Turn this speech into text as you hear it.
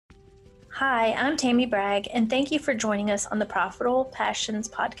Hi, I'm Tammy Bragg, and thank you for joining us on the Profitable Passions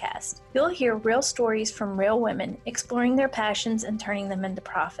podcast. You'll hear real stories from real women exploring their passions and turning them into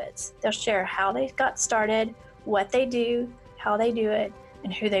profits. They'll share how they got started, what they do, how they do it,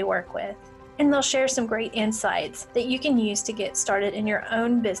 and who they work with. And they'll share some great insights that you can use to get started in your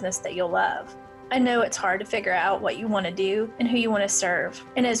own business that you'll love. I know it's hard to figure out what you want to do and who you want to serve.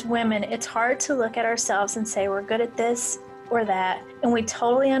 And as women, it's hard to look at ourselves and say we're good at this or that, and we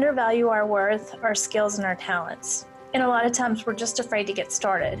totally undervalue our worth, our skills, and our talents. And a lot of times we're just afraid to get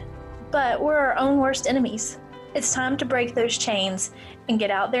started. But we're our own worst enemies. It's time to break those chains and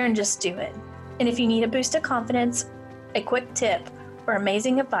get out there and just do it. And if you need a boost of confidence, a quick tip, or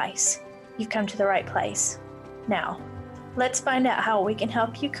amazing advice, you've come to the right place. Now, let's find out how we can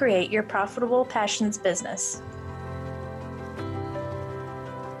help you create your profitable passions business.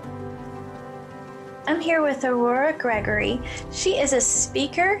 I'm here with Aurora Gregory. She is a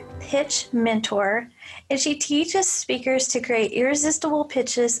speaker pitch mentor, and she teaches speakers to create irresistible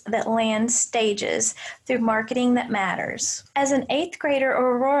pitches that land stages through marketing that matters. As an 8th grader,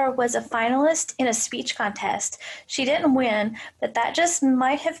 Aurora was a finalist in a speech contest. She didn't win, but that just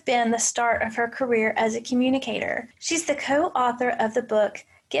might have been the start of her career as a communicator. She's the co-author of the book,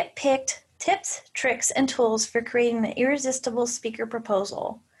 Get Picked: Tips, Tricks, and Tools for Creating an Irresistible Speaker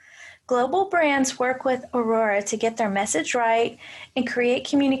Proposal. Global brands work with Aurora to get their message right and create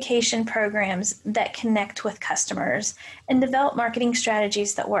communication programs that connect with customers and develop marketing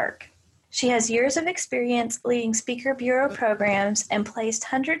strategies that work. She has years of experience leading speaker bureau programs and placed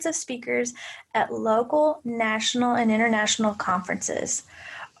hundreds of speakers at local, national, and international conferences.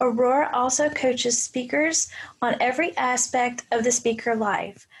 Aurora also coaches speakers on every aspect of the speaker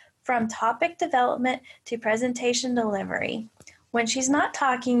life, from topic development to presentation delivery. When she's not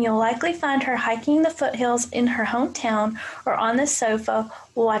talking, you'll likely find her hiking the foothills in her hometown or on the sofa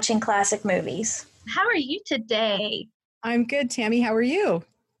watching classic movies. How are you today? I'm good, Tammy. How are you?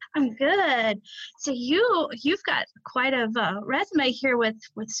 I'm good. So you've got quite a resume here with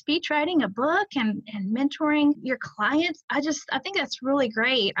speech writing, a book, and mentoring your clients. I think that's really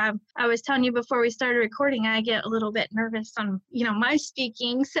great. I was telling you before we started recording, I get a little bit nervous on my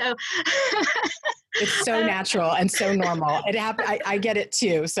speaking. So it's so natural and so normal. I get it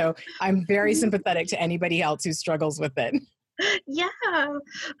too. So I'm very sympathetic to anybody else who struggles with it. Yeah,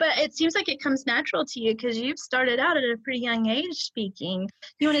 but it seems like it comes natural to you because you've started out at a pretty young age speaking.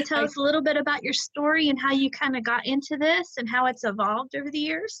 You want to tell us a little bit about your story and how you kind of got into this and how it's evolved over the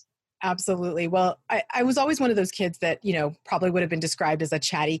years? Absolutely. Well, I was always one of those kids that, probably would have been described as a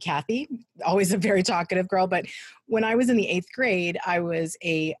chatty Cathy, always a very talkative girl. But when I was in the 8th grade, I was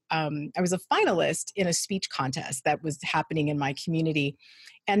a finalist in a speech contest that was happening in my community.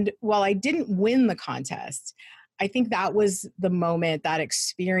 And while I didn't win the contest, I think that was the moment, that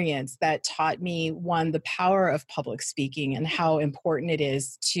experience that taught me, one, the power of public speaking and how important it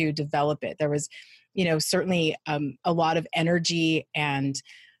is to develop it. There was, certainly a lot of energy and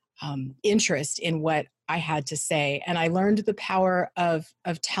interest in what I had to say. And I learned the power of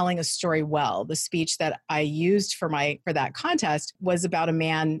telling a story well. The speech that I used for that contest was about a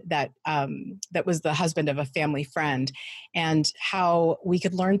man that was the husband of a family friend, and how we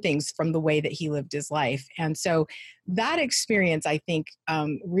could learn things from the way that he lived his life. And so that experience, I think,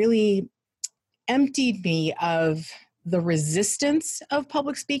 really emptied me of the resistance of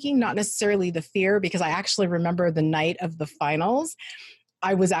public speaking, not necessarily the fear, because I actually remember the night of the finals,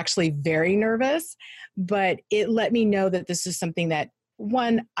 I was actually very nervous, but it let me know that this is something that,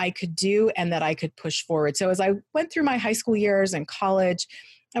 one, I could do and that I could push forward. So as I went through my high school years and college,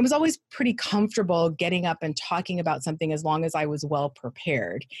 I was always pretty comfortable getting up and talking about something as long as I was well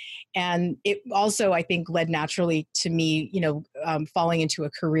prepared. And it also, I think, led naturally to me, falling into a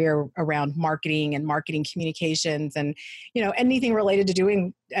career around marketing and marketing communications, and, anything related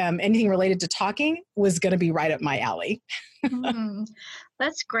to talking was going to be right up my alley.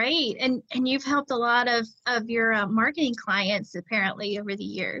 That's great. And you've helped a lot of your marketing clients apparently over the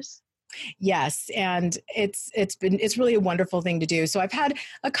years. Yes. And it's really a wonderful thing to do. So I've had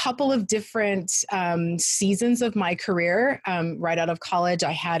a couple of different seasons of my career. Right out of college,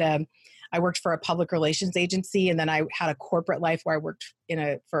 I worked for a public relations agency, and then I had a corporate life where I worked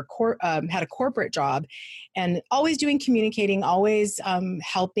had a corporate job, and always doing communicating, always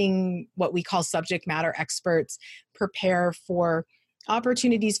helping what we call subject matter experts prepare for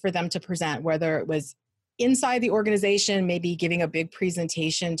opportunities for them to present, whether it was inside the organization, maybe giving a big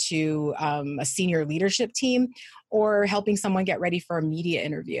presentation to a senior leadership team, or helping someone get ready for a media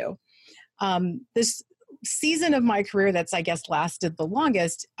interview. This season of my career that's, I guess, lasted the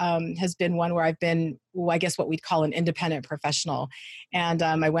longest has been one where I've been, well, I guess what we'd call an independent professional. And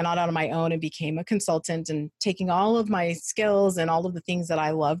I went out on my own and became a consultant, and taking all of my skills and all of the things that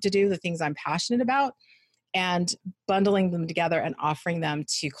I love to do, the things I'm passionate about, and bundling them together and offering them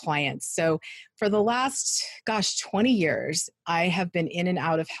to clients. So for the last, 20 years, I have been in and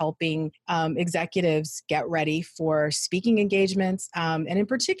out of helping executives get ready for speaking engagements, and in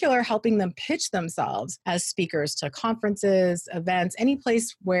particular, helping them pitch themselves as speakers to conferences, events, any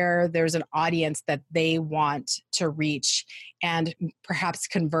place where there's an audience that they want to reach and perhaps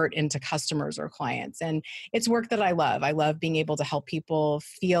convert into customers or clients. And it's work that I love. I love being able to help people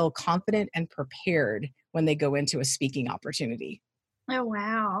feel confident and prepared when they go into a speaking opportunity. Oh,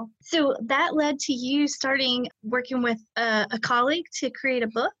 wow. So that led to you starting working with a colleague to create a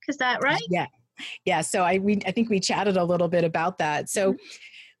book. Is that right? Yeah. Yeah. So I think we chatted a little bit about that. So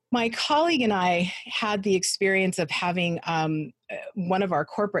my colleague and I had the experience of having one of our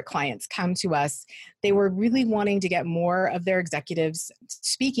corporate clients come to us. They were really wanting to get more of their executives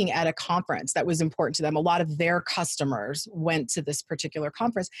speaking at a conference that was important to them. A lot of their customers went to this particular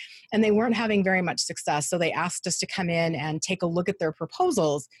conference, and they weren't having very much success. So they asked us to come in and take a look at their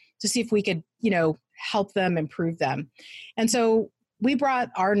proposals to see if we could, help them improve them. And so we brought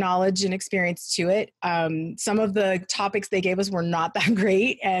our knowledge and experience to it. Some of the topics they gave us were not that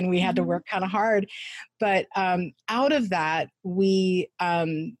great, and we had to work kind of hard. But out of that, we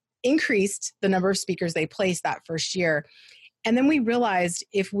increased the number of speakers they placed that first year. And then we realized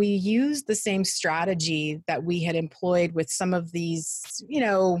if we used the same strategy that we had employed with some of these,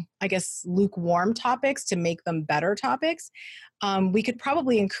 I guess, lukewarm topics to make them better topics, we could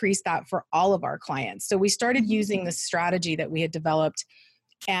probably increase that for all of our clients. So we started using the strategy that we had developed,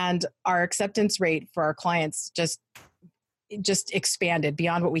 and our acceptance rate for our clients just expanded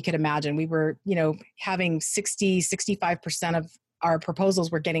beyond what we could imagine. We were, having 65% of our proposals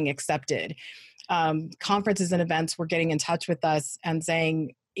were getting accepted. Conferences and events were getting in touch with us and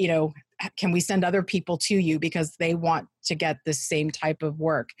saying, can we send other people to you because they want to get the same type of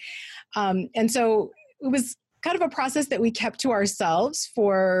work? And so it was kind of a process that we kept to ourselves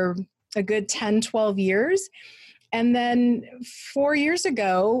for a good 10, 12 years. And then 4 years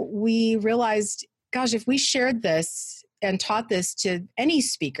ago, we realized, gosh, if we shared this and taught this to any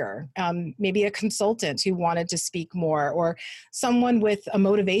speaker, maybe a consultant who wanted to speak more, or someone with a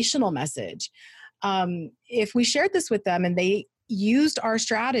motivational message, if we shared this with them and they used our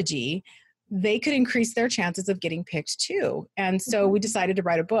strategy, they could increase their chances of getting picked too. And so we decided to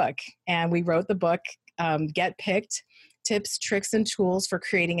write a book, and we wrote the book, Get Picked: Tips, Tricks, and Tools for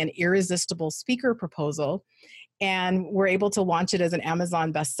Creating an Irresistible Speaker Proposal. And we're able to launch it as an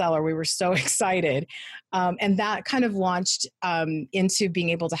Amazon bestseller. We were so excited. And that kind of launched into being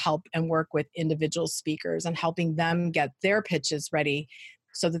able to help and work with individual speakers and helping them get their pitches ready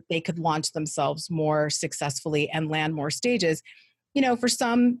so that they could launch themselves more successfully and land more stages. For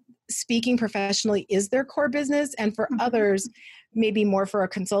some, speaking professionally is their core business. And for others, maybe more for a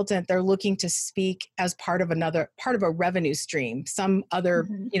consultant, they're looking to speak as part of a revenue stream, some other,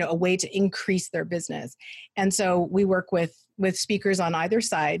 a way to increase their business. And so we work with speakers on either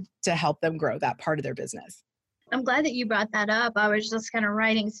side to help them grow that part of their business. I'm glad that you brought that up. I was just kind of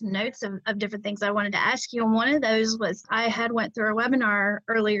writing some notes of different things I wanted to ask you. And one of those was I had went through a webinar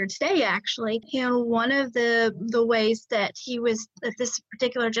earlier today, actually. And one of the ways that this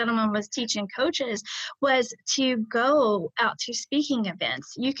particular gentleman was teaching coaches was to go out to speaking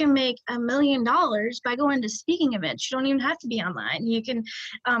events. You can make $1 million by going to speaking events. You don't even have to be online. You can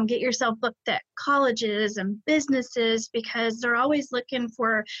get yourself booked at colleges and businesses because they're always looking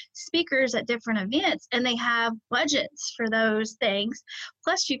for speakers at different events, and they have budgets for those things.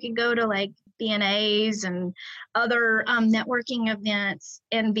 Plus, you can go to like BNAs and other networking events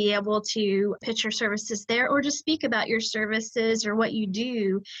and be able to pitch your services there, or just speak about your services or what you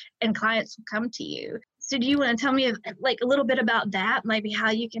do, and clients will come to you. So do you want to tell me like a little bit about that, maybe how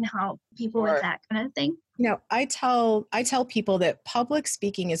you can help people with that kind of thing? I tell people that public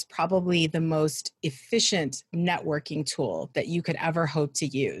speaking is probably the most efficient networking tool that you could ever hope to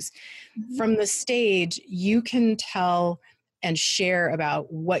use. From the stage, you can tell and share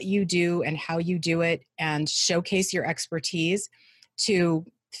about what you do and how you do it and showcase your expertise to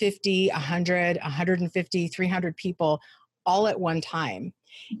 50, 100, 150, 300 people all at one time.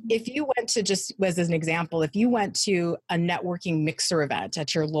 If you went to, just as an example, if you went to a networking mixer event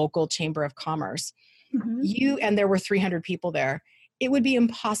at your local chamber of commerce, and there were 300 people there, it would be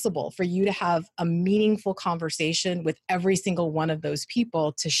impossible for you to have a meaningful conversation with every single one of those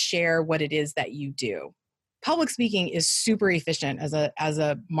people to share what it is that you do. Public speaking is super efficient as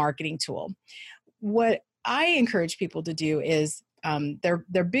a marketing tool. What I encourage people to do is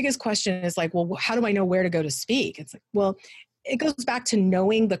their biggest question is like, well, how do I know where to go to speak? It's like, well, it goes back to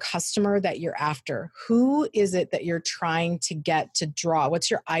knowing the customer that you're after. Who is it that you're trying to get to draw? What's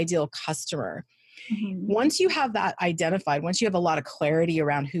your ideal customer? Mhm. Once you have that identified, once you have a lot of clarity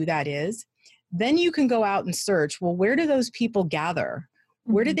around who that is, then you can go out and search, well, where do those people gather?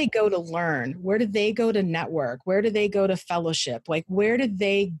 Where do Mhm. they go to learn? Where do they go to network? Where do they go to fellowship? Like, where do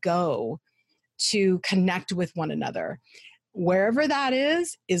they go to connect with one another? Wherever that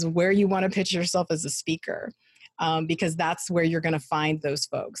is where you want to pitch yourself as a speaker, because that's where you're going to find those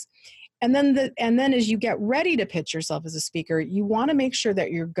folks. And then as you get ready to pitch yourself as a speaker, you want to make sure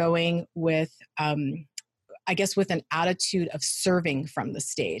that you're going with, I guess, with an attitude of serving from the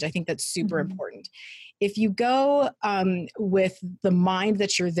stage. I think that's super Mhm. important. If you go with the mind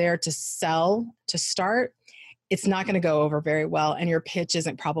that you're there to sell to start, it's not going to go over very well, and your pitch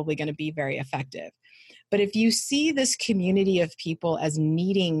isn't probably going to be very effective. But if you see this community of people as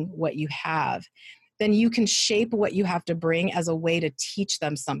needing what you have, then you can shape what you have to bring as a way to teach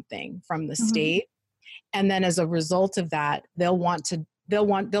them something from the Mhm. stage. And then as a result of that, they'll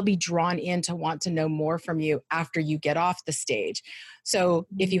be drawn in to want to know more from you after you get off the stage. So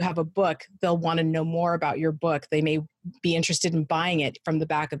if you Mhm. have a book, they'll want to know more about your book. They may be interested in buying it from the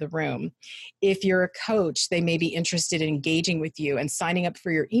back of the room. If you're a coach, they may be interested in engaging with you and signing up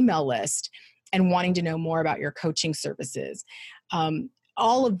for your email list and wanting to know more about your coaching services.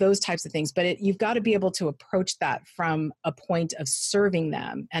 All of those types of things. But you've got to be able to approach that from a point of serving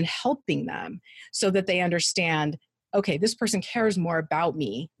them and helping them so that they understand, okay, this person cares more about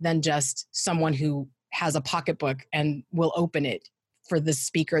me than just someone who has a pocketbook and will open it for the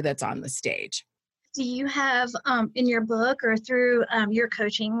speaker that's on the stage. Do you have, in your book or through your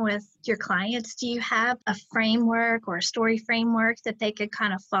coaching with your clients, do you have a framework or a story framework that they could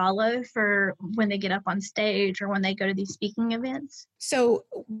kind of follow for when they get up on stage or when they go to these speaking events? So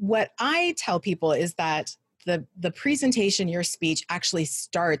what I tell people is that the presentation, your speech actually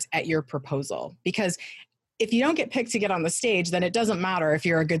starts at your proposal, because if you don't get picked to get on the stage, then it doesn't matter if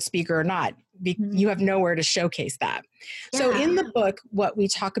you're a good speaker or not. You have Mhm. nowhere to showcase that. So Yeah. in the book, what we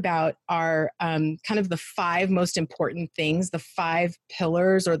talk about are kind of the 5 most important things, the 5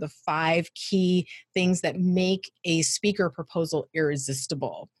 pillars or the 5 key things that make a speaker proposal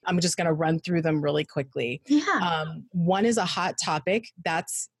irresistible. I'm just going to run through them really quickly. Yeah. One is a hot topic.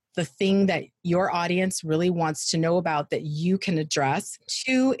 That's the thing that your audience really wants to know about that you can address.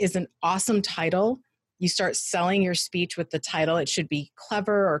 2 is an awesome title. You start selling your speech with the title. It should be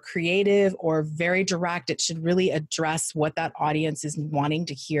clever or creative or very direct. It should really address what that audience is wanting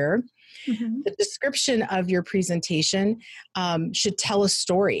to hear. Mhm. The description of your presentation should tell a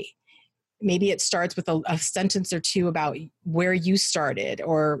story. Maybe it starts with a sentence or two about where you started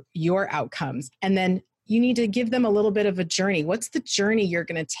or your outcomes. And then you need to give them a little bit of a journey. What's the journey you're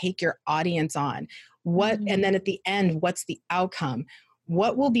going to take your audience on? And then Mhm. at the end, what's the outcome?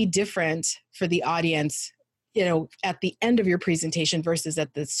 What will be different for the audience, at the end of your presentation versus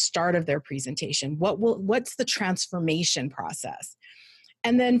at the start of their presentation? What's the transformation process?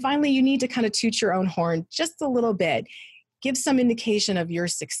 And then finally, you need to kind of toot your own horn just a little bit. Give some indication of your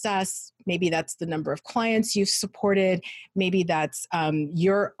success. Maybe that's the number of clients you've supported. Maybe that's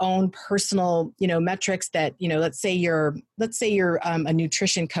your own personal, metrics that, let's say you're a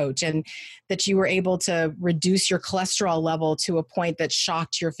nutrition coach, and that you were able to reduce your cholesterol level to a point that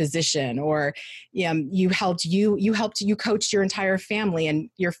shocked your physician, or you coached your entire family, and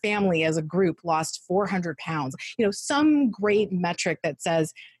your family as a group lost 400 pounds. Some great metric that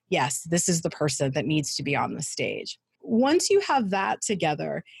says, yes, this is the person that needs to be on the stage. Once you have that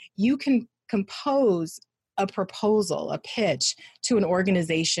together, you can compose a proposal, a pitch to an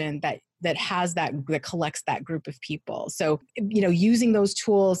organization that collects that group of people. So, using those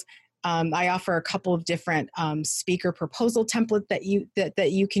tools, I offer a couple of different speaker proposal template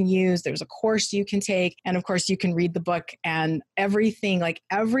that you can use. There's a course you can take, and of course, you can read the book. And everything, like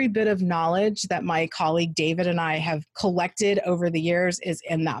every bit of knowledge that my colleague David and I have collected over the years, is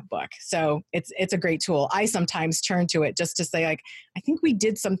in that book. So it's a great tool. I sometimes turn to it just to say, like, I think we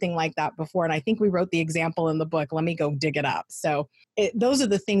did something like that before, and I think we wrote the example in the book. Let me go dig it up. So those are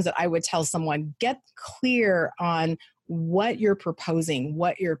the things that I would tell someone: get clear on what you're proposing,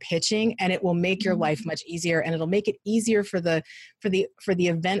 what you're pitching, and it will make your life much easier. And it'll make it easier for the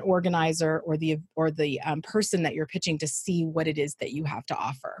event organizer or the person that you're pitching to see what it is that you have to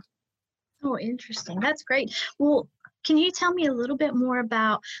offer. Oh, interesting. That's great. Well, can you tell me a little bit more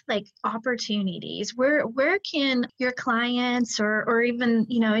about like opportunities? Where can your clients or even,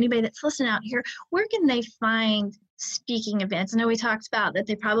 anybody that's listening out here, where can they find speaking events? I know we talked about that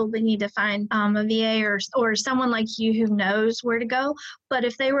they probably need to find a VA or someone like you who knows where to go. But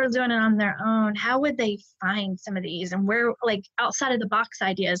if they were doing it on their own, how would they find some of these and where, like outside of the box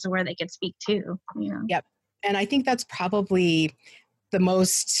ideas of where they could speak to? Yep. And I think that's probably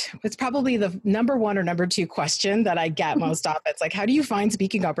it's probably the number one or number two question that I get most often. It's like, how do you find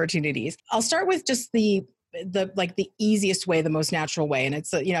speaking opportunities? I'll start with just the easiest way, the most natural way. And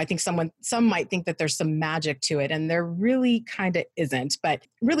it's, I think some might think that there's some magic to it, and there really kind of isn't, but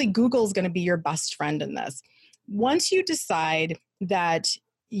really Google's going to be your best friend in this. Once you decide that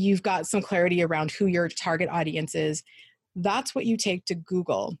you've got some clarity around who your target audience is, that's what you take to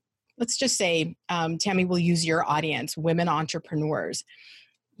Google. Let's just say, Tammy will use your audience, women entrepreneurs.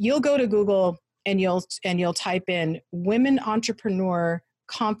 You'll go to Google and you'll type in Women Entrepreneur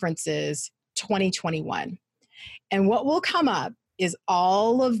Conferences 2021. And what will come up is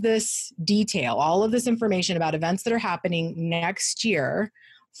all of this detail, all of this information about events that are happening next year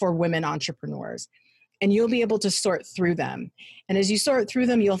for women entrepreneurs. And you'll be able to sort through them. And as you sort through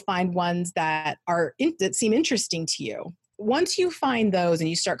them, you'll find ones that seem interesting to you. Once you find those and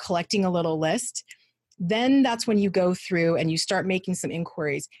you start collecting a little list, then that's when you go through and you start making some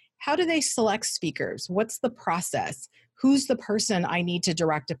inquiries. How do they select speakers? What's the process? Who's the person I need to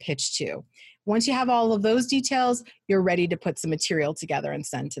direct a pitch to? Once you have all of those details, you're ready to put some material together and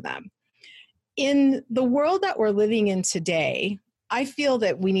send to them. In the world that we're living in today, I feel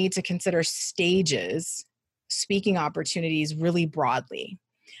that we need to consider stages, speaking opportunities really broadly.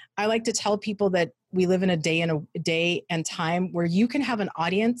 I like to tell people that we live in a day and time where you can have an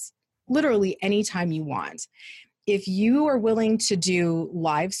audience literally anytime you want. If you are willing to do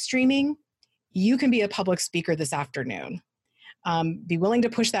live streaming, you can be a public speaker this afternoon. Be willing to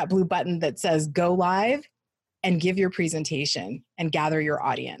push that blue button that says go live and give your presentation and gather your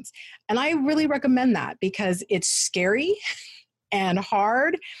audience. And I really recommend that because it's scary and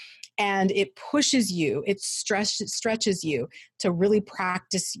hard, and it pushes you, it stretches you to really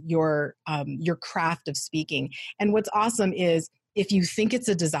practice your craft of speaking. And what's awesome is if you think it's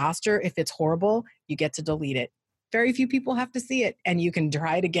a disaster, if it's horrible, you get to delete it. Very few people have to see it, and you can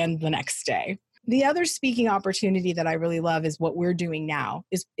try it again the next day. The other speaking opportunity that I really love is what we're doing now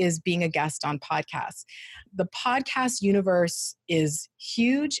is being a guest on podcasts. The podcast universe is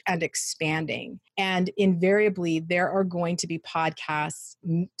huge and expanding. And invariably, there are going to be podcasts,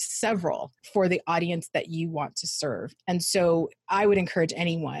 several, for the audience that you want to serve. And so I would encourage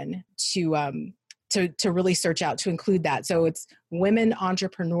anyone to really search out to include that. So it's women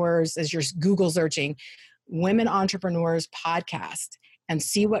entrepreneurs, as you're Google searching, women entrepreneurs podcast, and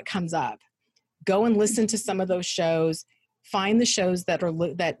see what comes up. Go and listen to some of those shows, find the shows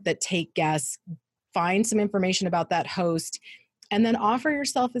that take guests, find some information about that host, and then offer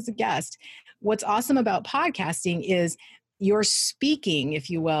yourself as a guest. What's awesome about podcasting is your speaking, if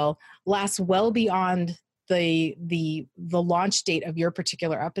you will, lasts well beyond the launch date of your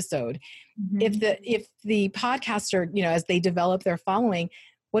particular episode. Mm-hmm. If the podcaster, as they develop their following,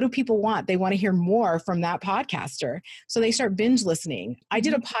 what do people want? They want to hear more from that podcaster. So they start binge listening. I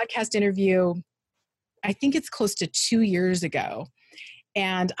did a podcast interview, I think it's close to 2 years ago.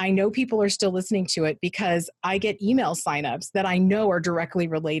 And I know people are still listening to it because I get email signups that I know are directly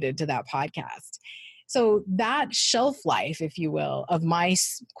related to that podcast. So that shelf life, if you will, of my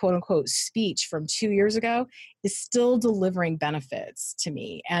quote unquote speech from 2 years ago is still delivering benefits to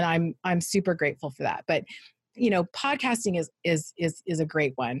me. And I'm super grateful for that. But podcasting is a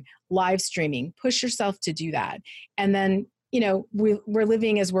great one. Live streaming, push yourself to do that. And then, we're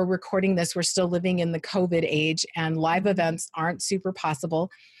living, as we're recording this, we're still living in the COVID age, and live events aren't super possible,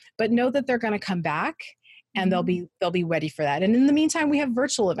 but know that they're going to come back and they'll be ready for that. And in the meantime, we have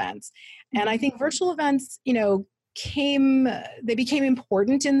virtual events. And I think virtual events, they became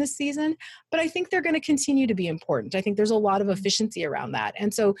important in this season, but I think they're going to continue to be important. I think there's a lot of efficiency around that.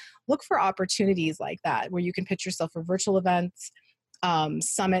 And so look for opportunities like that where you can pitch yourself for virtual events,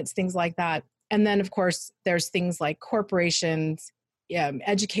 summits, things like that. And then, of course, there's things like corporations,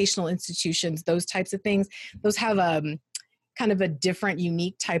 educational institutions, those types of things. Those have kind of a different,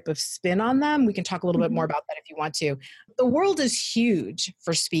 unique type of spin on them. We can talk a little bit more about that if you want to. The world is huge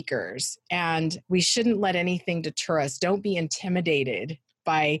for speakers, and we shouldn't let anything deter us. Don't be intimidated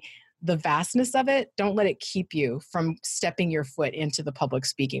by the vastness of it. Don't let it keep you from stepping your foot into the public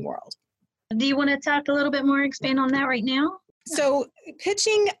speaking world. Do you want to talk a little bit more, expand on that right now? So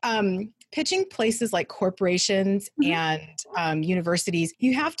pitching places like corporations and universities,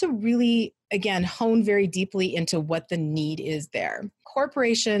 you have to really, again, hone very deeply into what the need is there.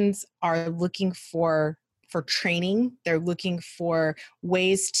 Corporations are looking for for training. They're looking for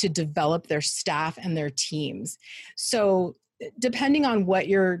ways to develop their staff and their teams. So depending on what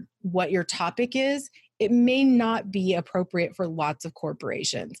your topic is, it may not be appropriate for lots of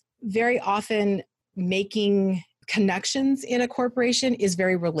corporations. Very often, making connections in a corporation is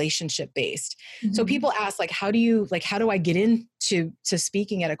very relationship based. Mm-hmm. So people ask, like, how do I get into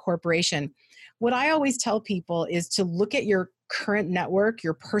speaking at a corporation? What I always tell people is to look at your current network,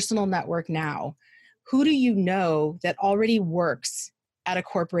 your personal network now. Who do you know that already works at a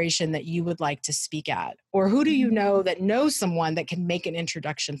corporation that you would like to speak at? Or who do you know that knows someone that can make an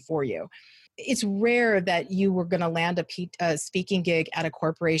introduction for you? It's rare that you were going to land a speaking gig at a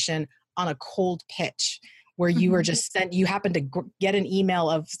corporation on a cold pitch where you were just you happened to get an email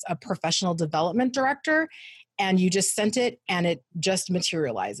of a professional development director and you just sent it and it just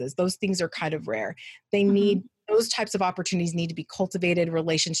materializes. Those things are kind of rare. Those types of opportunities need to be cultivated.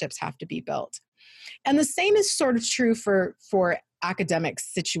 Relationships have to be built. And the same is sort of true for academic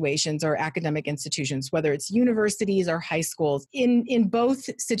situations or academic institutions, whether it's universities or high schools. In both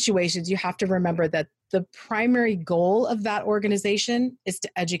situations, you have to remember that the primary goal of that organization is to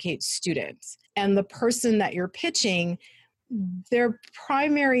educate students. And the person that you're pitching, their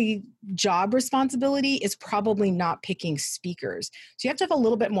primary job responsibility is probably not picking speakers. So you have to have a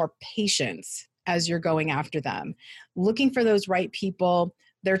little bit more patience as you're going after them, looking for those right people.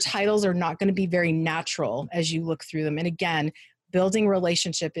 Their titles are not going to be very natural as you look through them. And again, building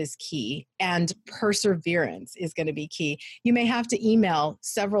relationship is key, and perseverance is going to be key. You may have to email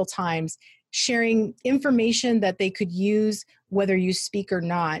several times, sharing information that they could use whether you speak or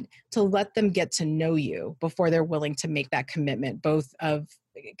not, to let them get to know you before they're willing to make that commitment, both of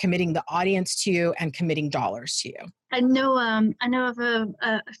committing the audience to you and committing dollars to you. I know of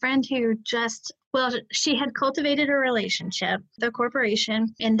a friend who she had cultivated a relationship, the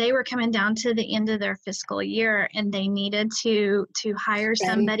corporation, and they were coming down to the end of their fiscal year, and they needed to hire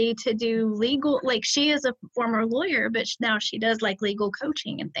somebody to do legal. Like, she is a former lawyer, but now she does like legal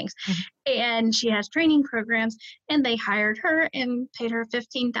coaching and things. Mm-hmm. And she has training programs, and they hired her and paid her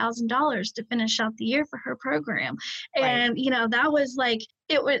 $15,000 to finish out the year for her program. Right. And, that was like,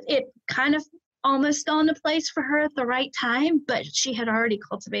 it kind of almost fell into place for her at the right time, but she had already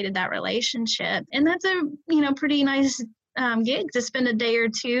cultivated that relationship. And that's a, pretty nice gig to spend a day or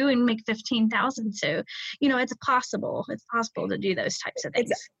two and make $15,000. So, it's possible. It's possible to do those types of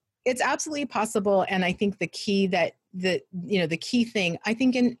things. It's absolutely possible. And I think the key the key thing, I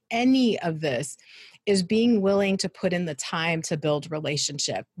think, in any of this is being willing to put in the time to build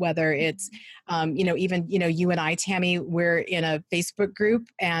relationship, whether it's, even, you and I, Tammy, we're in a Facebook group,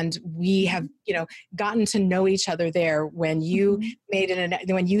 and we have, gotten to know each other there. When you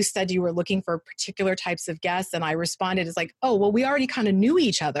when you said you were looking for particular types of guests, and I responded, it's like, oh, well, we already kind of knew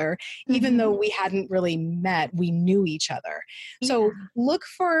each other, even though we hadn't really met, we knew each other. Yeah. So look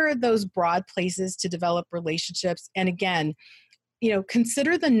for those broad places to develop relationships. And again,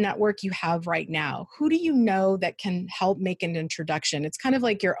 consider the network you have right now. Who do you know that can help make an introduction? It's kind of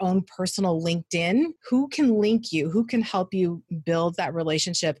like your own personal LinkedIn. Who can link you? Who can help you build that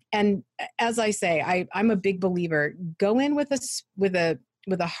relationship? And as I say, I'm a big believer. Go in with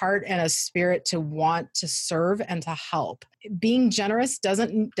a heart and a spirit to want to serve and to help. Being generous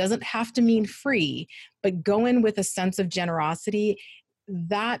doesn't have to mean free, but go in with a sense of generosity.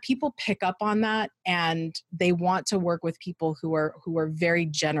 That people pick up on that, and they want to work with people who are very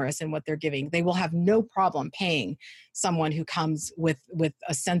generous in what they're giving. They will have no problem paying someone who comes with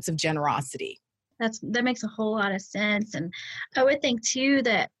a sense of generosity. That makes a whole lot of sense. And I would think too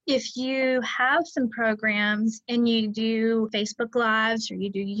that if you have some programs and you do Facebook Lives, or you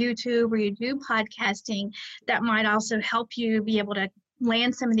do YouTube, or you do podcasting, that might also help you be able to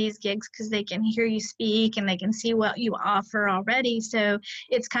land some of these gigs, because they can hear you speak and they can see what you offer already. So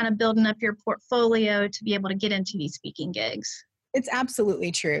it's kind of building up your portfolio to be able to get into these speaking gigs. It's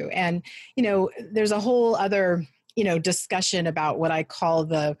absolutely true. And, there's a whole other, discussion about what I call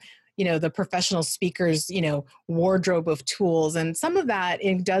the professional speakers, wardrobe of tools. And some of that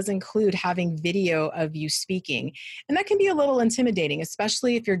does include having video of you speaking. And that can be a little intimidating,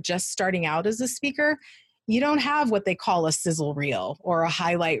 especially if you're just starting out as a speaker. You don't have what they call a sizzle reel or a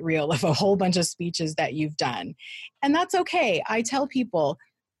highlight reel of a whole bunch of speeches that you've done. And that's okay. I tell people,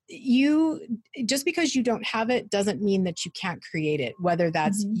 just because you don't have it doesn't mean that you can't create it, whether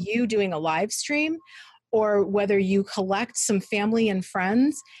that's you doing a live stream, or whether you collect some family and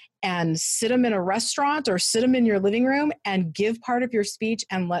friends and sit them in a restaurant or sit them in your living room and give part of your speech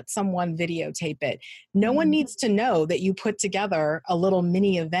and let someone videotape it. No one needs to know that you put together a little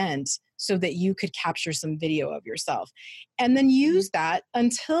mini event so that you could capture some video of yourself. And then use that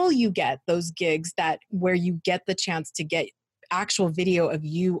until you get those gigs that where you get the chance to get actual video of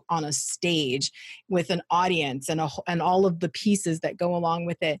you on a stage with an audience and all of the pieces that go along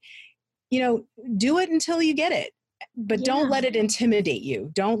with it. Do it until you get it, but don't let it intimidate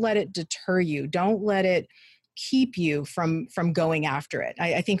you. Don't let it deter you. Don't let it keep you from going after it.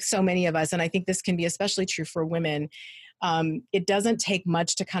 I think so many of us, and I think this can be especially true for women, it doesn't take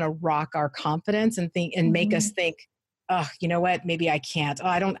much to kind of rock our confidence and make us think, oh, you know what? Maybe I can't. Oh,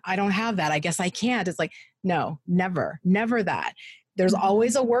 I don't have that. I guess I can't. It's like, no, never that. There's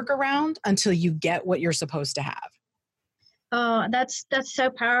always a workaround until you get what you're supposed to have. Oh, that's so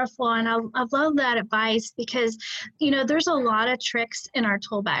powerful. And I love that advice because, there's a lot of tricks in our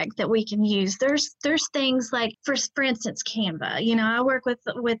tool bag that we can use. There's things like, for instance, Canva. I work with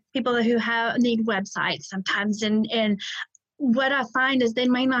people who need websites sometimes, and what I find is they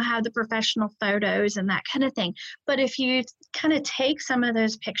may not have the professional photos and that kind of thing. But if you kind of take some of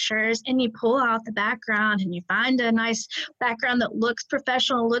those pictures and you pull out the background and you find a nice background that looks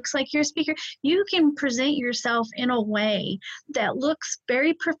professional, looks like you're a speaker, you can present yourself in a way that looks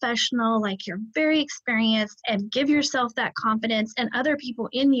very professional, like you're very experienced, and give yourself that confidence and other people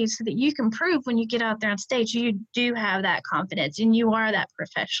in you so that you can prove when you get out there on stage, you do have that confidence and you are that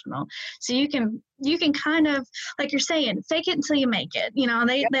professional. So you can kind of, like you're saying, fake it until you make it.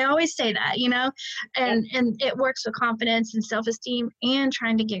 They always say that, and it works with confidence and self-esteem and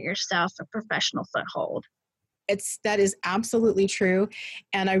trying to get yourself a professional foothold. That is absolutely true.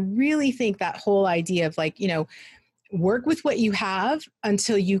 And I really think that whole idea of work with what you have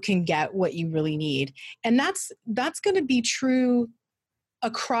until you can get what you really need. And that's going to be true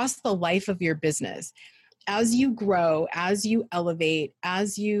across the life of your business. As you grow, as you elevate,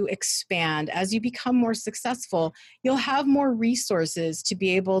 as you expand, as you become more successful, you'll have more resources to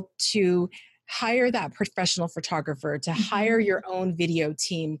be able to hire that professional photographer, to hire your own video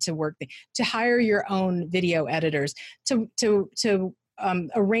team to work, to hire your own video editors, to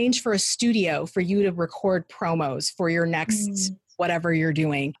arrange for a studio for you to record promos for your next whatever you're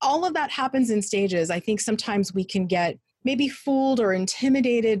doing. All of that happens in stages. I think sometimes we can get maybe fooled or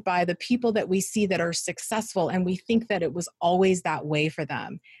intimidated by the people that we see that are successful, and we think that it was always that way for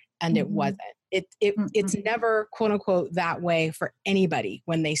them, and it wasn't. It's never, quote unquote, that way for anybody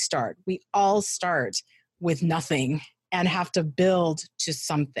when they start. We all start with nothing and have to build to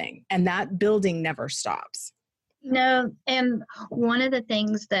something, and that building never stops. No, and one of the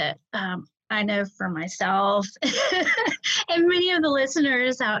things that I know for myself and many of the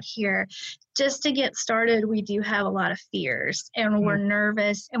listeners out here, just to get started, we do have a lot of fears, and we're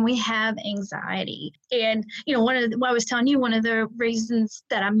nervous, and we have anxiety. And, what I was telling you, one of the reasons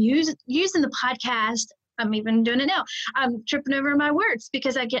that I'm using the podcast, I'm even doing it now, I'm tripping over my words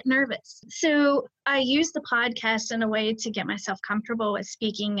because I get nervous. So I use the podcast in a way to get myself comfortable with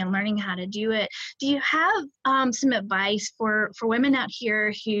speaking and learning how to do it. Do you have some advice for women out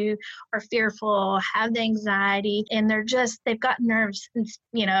here who are fearful, have the anxiety, and they've got nerves, and,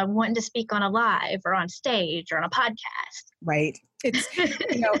 wanting to speak on a live or on stage or on a podcast? Right. It's,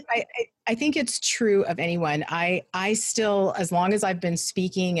 I think it's true of anyone. I still, as long as I've been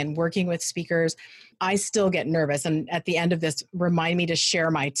speaking and working with speakers, I still get nervous. And at the end of this, remind me to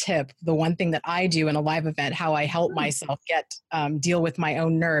share my tip, the one thing that I do in a live event, how I help myself deal with my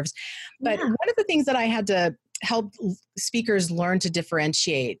own nerves. But one of the things that I had to help speakers learn to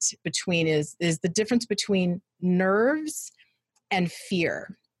differentiate between is the difference between nerves and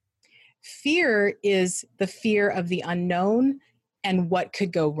fear. Fear is the fear of the unknown and what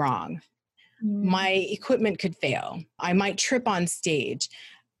could go wrong. My equipment could fail. I might trip on stage.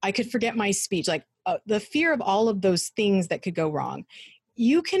 I could forget my speech. The fear of all of those things that could go wrong.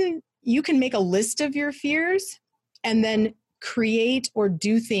 You can make a list of your fears and then create or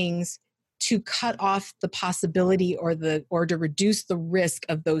do things to cut off the possibility or to reduce the risk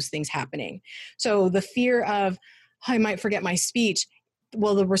of those things happening. So the fear of, I might forget my speech.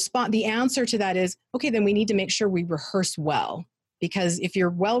 Well, the answer to that is, okay, then we need to make sure we rehearse well. Because if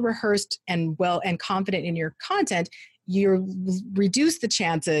you're well rehearsed and confident in your content, you reduce the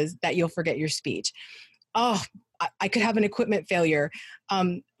chances that you'll forget your speech. Oh, I could have an equipment failure.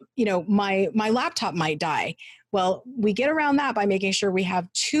 My laptop might die. Well, we get around that by making sure we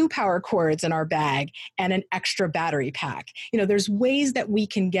have 2 power cords in our bag and an extra battery pack. There's ways that we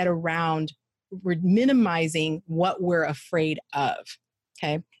can get around minimizing what we're afraid of.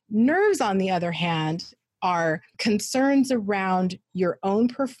 Okay. Nerves, on the other hand, are concerns around your own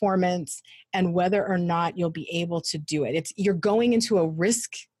performance and whether or not you'll be able to do it. You're going into a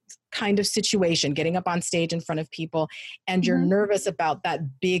risk kind of situation, getting up on stage in front of people, and you're nervous about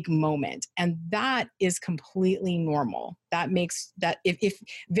that big moment. And that is completely normal. That makes that if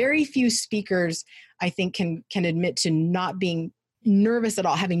very few speakers, I think, can admit to not being nervous at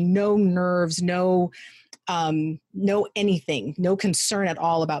all, having no nerves, no anything, no concern at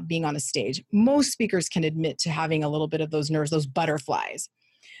all about being on a stage. Most speakers can admit to having a little bit of those nerves, those butterflies.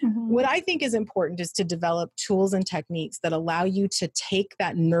 What I think is important is to develop tools and techniques that allow you to take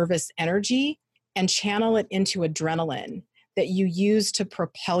that nervous energy and channel it into adrenaline that you use to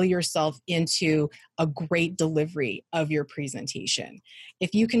propel yourself into a great delivery of your presentation.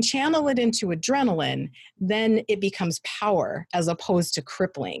 If you can channel it into adrenaline, then it becomes power as opposed to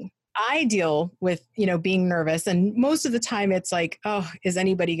crippling. I deal with, being nervous, and most of the time it's like, oh, is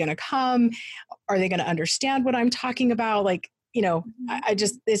anybody going to come? Are they going to understand what I'm talking about? Like,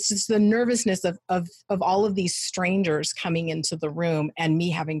 it's just the nervousness of all of these strangers coming into the room and me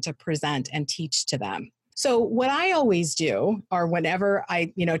having to present and teach to them. So what I always do, or whenever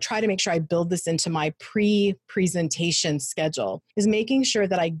I, try to make sure I build this into my pre-presentation schedule, is making sure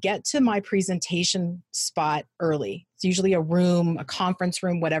that I get to my presentation spot early. It's usually a room, a conference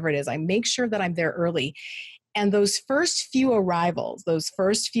room, whatever it is. I make sure that I'm there early. And those first few arrivals, those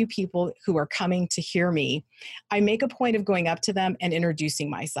first few people who are coming to hear me, I make a point of going up to them and introducing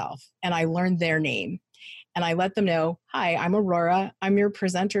myself. And I learn their name. And I let them know, hi, I'm Aurora. I'm your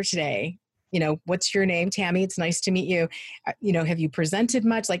presenter today. What's your name? Tammy, it's nice to meet you. Have you presented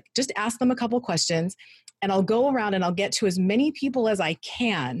much? Like, just ask them a couple questions, and I'll go around and I'll get to as many people as I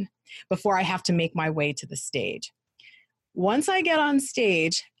can before I have to make my way to the stage. Once I get on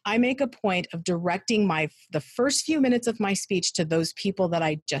stage, I make a point of directing the first few minutes of my speech to those people that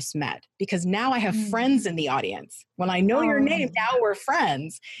I just met, because now I have friends in the audience. When I know your name, now we're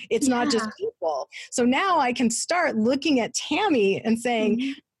friends. It's not just people. So now I can start looking at Tammy and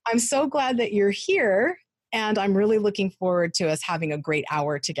saying, I'm so glad that you're here, and I'm really looking forward to us having a great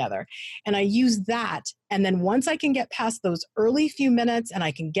hour together. And I use that. And then once I can get past those early few minutes and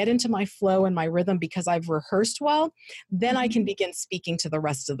I can get into my flow and my rhythm because I've rehearsed well, then I can begin speaking to the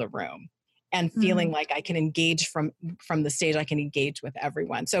rest of the room and feeling like I can engage from the stage. I can engage with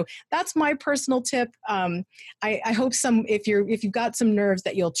everyone. So that's my personal tip. I hope if you've got some nerves,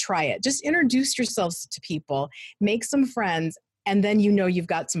 that you'll try it. Just introduce yourselves to people, make some friends, and then you've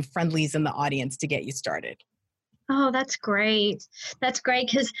got some friendlies in the audience to get you started. Oh, that's great. That's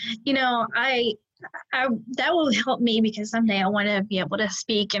great, because, I that will help me, because someday I want to be able to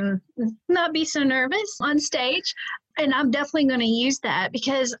speak and not be so nervous on stage. And I'm definitely going to use that,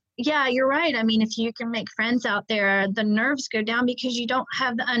 because, yeah, you're right. I mean, if you can make friends out there, the nerves go down because you don't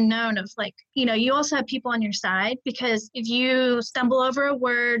have the unknown of, like, you also have people on your side, because if you stumble over a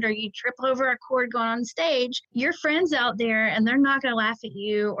word or you trip over a chord going on stage, your friends out there, and they're not going to laugh at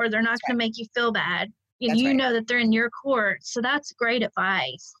you, or they're not going to make you feel bad. Know that they're in your court. So that's great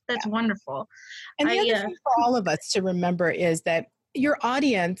advice. That's wonderful. And the other thing for all of us to remember is that your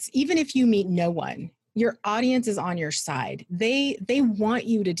audience, even if you meet no one, your audience is on your side. They want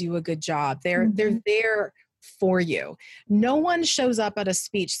you to do a good job. They're there for you. No one shows up at a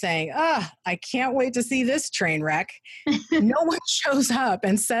speech saying, I can't wait to see this train wreck. No one shows up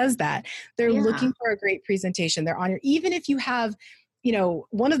and says that. They're looking for a great presentation. They're on your, even if you have,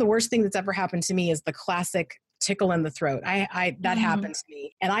 one of the worst things that's ever happened to me is the classic tickle in the throat. That happened to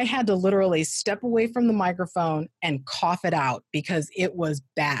me. And I had to literally step away from the microphone and cough it out because it was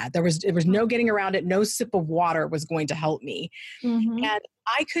bad. There was no getting around it. No sip of water was going to help me. And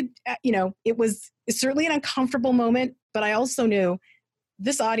I could, it was certainly an uncomfortable moment, but I also knew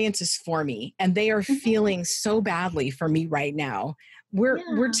this audience is for me, and they are feeling so badly for me right now.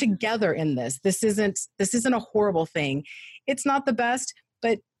 We're together in this. This isn't a horrible thing. It's not the best,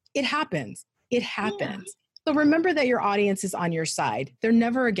 but it happens. It happens. So remember that your audience is on your side. They're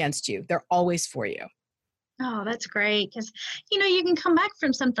never against you. They're always for you. Oh, that's great. Because, you can come back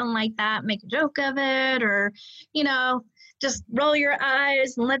from something like that, make a joke of it, or, just roll your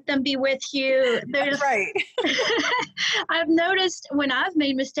eyes and let them be with you. That's right. I've noticed when I've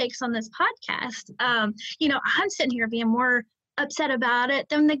made mistakes on this podcast, I'm sitting here being more upset about it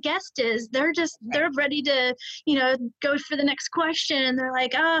than the guest is. They're ready to, go for the next question. And they're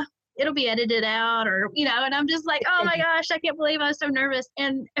like, it'll be edited out, or, and I'm just like, oh my gosh, I can't believe I was so nervous.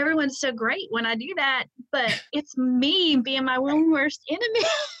 And everyone's so great when I do that, but it's me being my own worst enemy.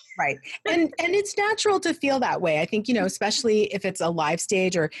 Right. And it's natural to feel that way. I think, especially if it's a live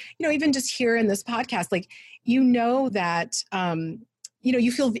stage, or, even just here in this podcast, like, that,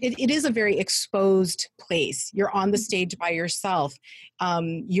 you feel it is a very exposed place. You're on the stage by yourself.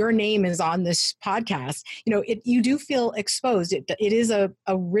 Your name is on this podcast. You do feel exposed. It is a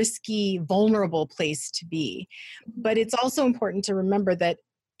risky, vulnerable place to be. But it's also important to remember that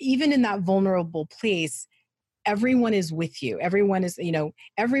even in that vulnerable place, everyone is with you. Everyone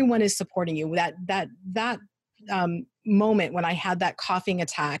is supporting you. That moment when I had that coughing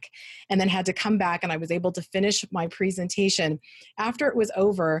attack and then had to come back and I was able to finish my presentation, after it was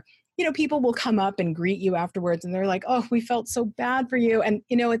over, people will come up and greet you afterwards and they're like, oh, we felt so bad for you. And,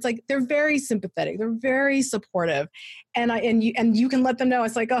 it's like, they're very sympathetic. They're very supportive. And you can let them know,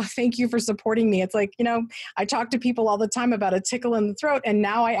 it's like, oh, thank you for supporting me. It's like, I talk to people all the time about a tickle in the throat, and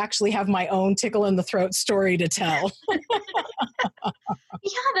now I actually have my own tickle in the throat story to tell.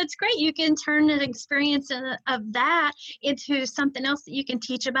 Yeah, that's great. You can turn an experience of that into something else that you can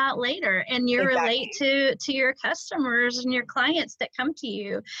teach about later, and you relate to your customers and your clients that come to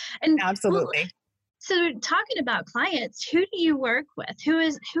you. And absolutely. So talking about clients, who do you work with? Who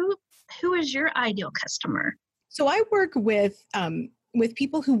is your ideal customer? So I work with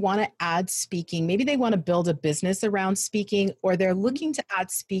people who want to add speaking. Maybe they want to build a business around speaking, or they're looking to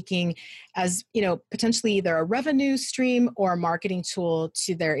add speaking as, potentially either a revenue stream or a marketing tool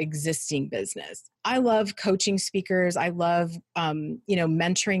to their existing business. I love coaching speakers. I love,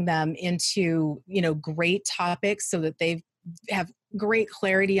 mentoring them into, great topics so that they have great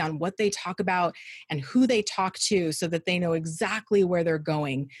clarity on what they talk about and who they talk to, so that they know exactly where they're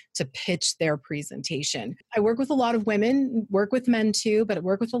going to pitch their presentation. I work with a lot of women, work with men too, but I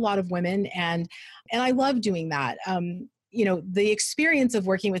work with a lot of women, and I love doing that. The experience of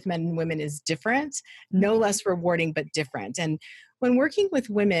working with men and women is different, no less rewarding, but different. And when working with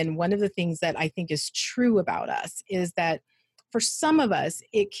women, one of the things that I think is true about us is that for some of us,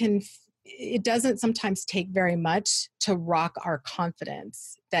 it doesn't sometimes take very much to rock our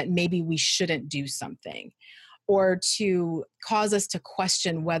confidence that maybe we shouldn't do something, or to cause us to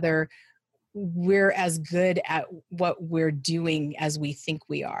question whether we're as good at what we're doing as we think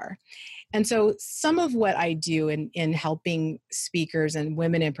we are. And so some of what I do in helping speakers, and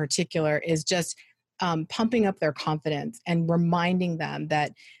women in particular, is just pumping up their confidence and reminding them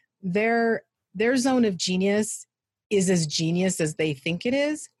that their zone of genius is as genius as they think it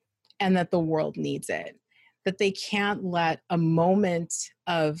is, and that the world needs it, that they can't let a moment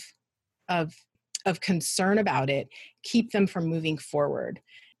of concern about it keep them from moving forward.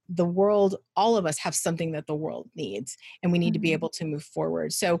 The world, all of us have something that the world needs, and we need to be able to move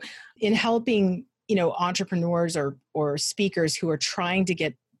forward. So in helping, entrepreneurs or speakers who are trying to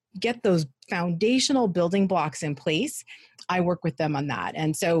get those foundational building blocks in place, I work with them on that.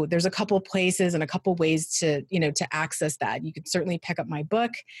 And so there's a couple of places and a couple of ways to access that. You can certainly pick up my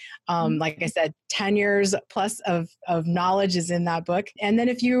book. Like I said, 10 years plus of knowledge is in that book. And then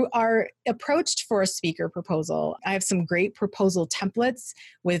if you are approached for a speaker proposal, I have some great proposal templates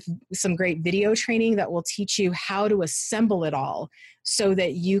with some great video training that will teach you how to assemble it all so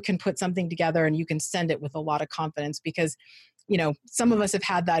that you can put something together and you can send it with a lot of confidence. Because some of us have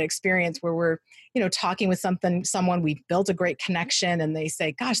had that experience where we're, talking with someone, we've built a great connection, and they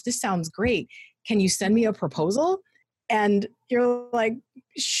say, gosh, this sounds great. Can you send me a proposal? And you're like,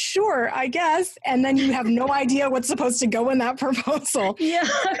 sure, I guess. And then you have no idea what's supposed to go in that proposal. Yeah.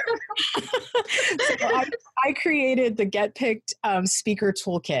 So I created the Get Picked Speaker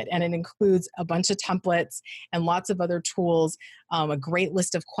Toolkit, and it includes a bunch of templates and lots of other tools, a great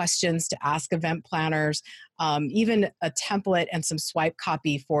list of questions to ask event planners, even a template and some swipe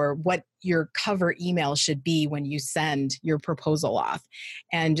copy for what your cover email should be when you send your proposal off.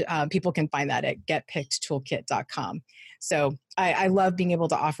 And people can find that at getpickedtoolkit.com. So I love being able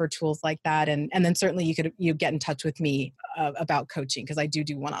to offer tools like that. And then certainly you get in touch with me about coaching, because I do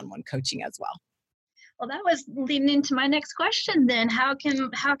one-on-one coaching as well. Well, that was leading into my next question then. How can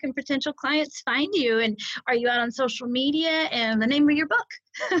potential clients find you? And are you out on social media, and the name of your book?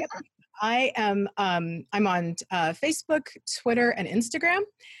 Yep. I am, I'm on Facebook, Twitter, and Instagram.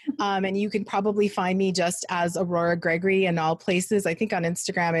 And you can probably find me just as Aurora Gregory in all places. I think on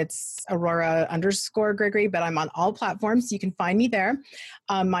Instagram, it's Aurora_Gregory, but I'm on all platforms. You can find me there.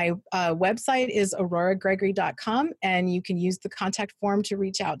 My website is auroragregory.com, and you can use the contact form to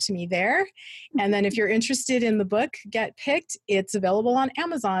reach out to me there. And then if you're interested in the book, Get Picked, it's available on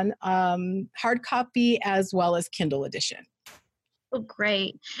Amazon, hard copy as well as Kindle edition. Oh,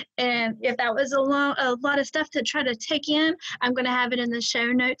 great. And if that was a lot of stuff to try to take in, I'm going to have it in the show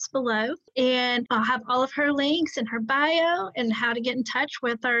notes below. And I'll have all of her links and her bio and how to get in touch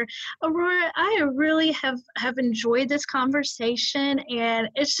with her. Aurora, I really have enjoyed this conversation, and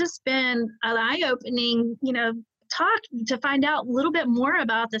it's just been an eye-opening, talk to find out a little bit more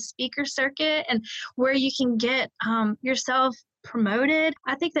about the speaker circuit and where you can get yourself promoted.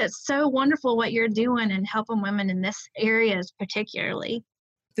 I think that's so wonderful what you're doing and helping women in this areas particularly.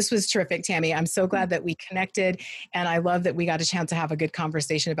 This was terrific, Tammy. I'm so glad that we connected, and I love that we got a chance to have a good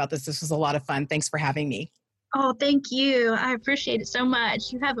conversation about this. This was a lot of fun. Thanks for having me. Oh, thank you. I appreciate it so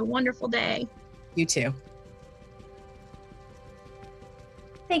much. You have a wonderful day. You too.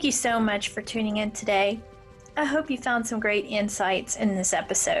 Thank you so much for tuning in today. I hope you found some great insights in this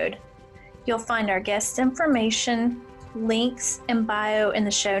episode. You'll find our guest information, links, and bio in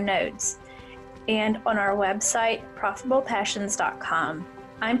the show notes and on our website, profitablepassions.com.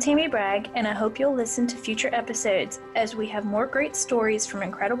 I'm Tammy Bragg, and I hope you'll listen to future episodes as we have more great stories from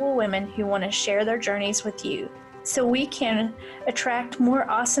incredible women who want to share their journeys with you. So we can attract more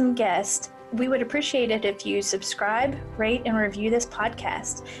awesome guests, we would appreciate it if you subscribe, rate, and review this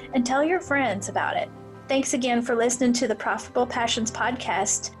podcast, and tell your friends about it. Thanks again for listening to the Profitable Passions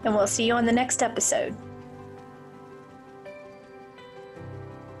podcast, and we'll see you on the next episode.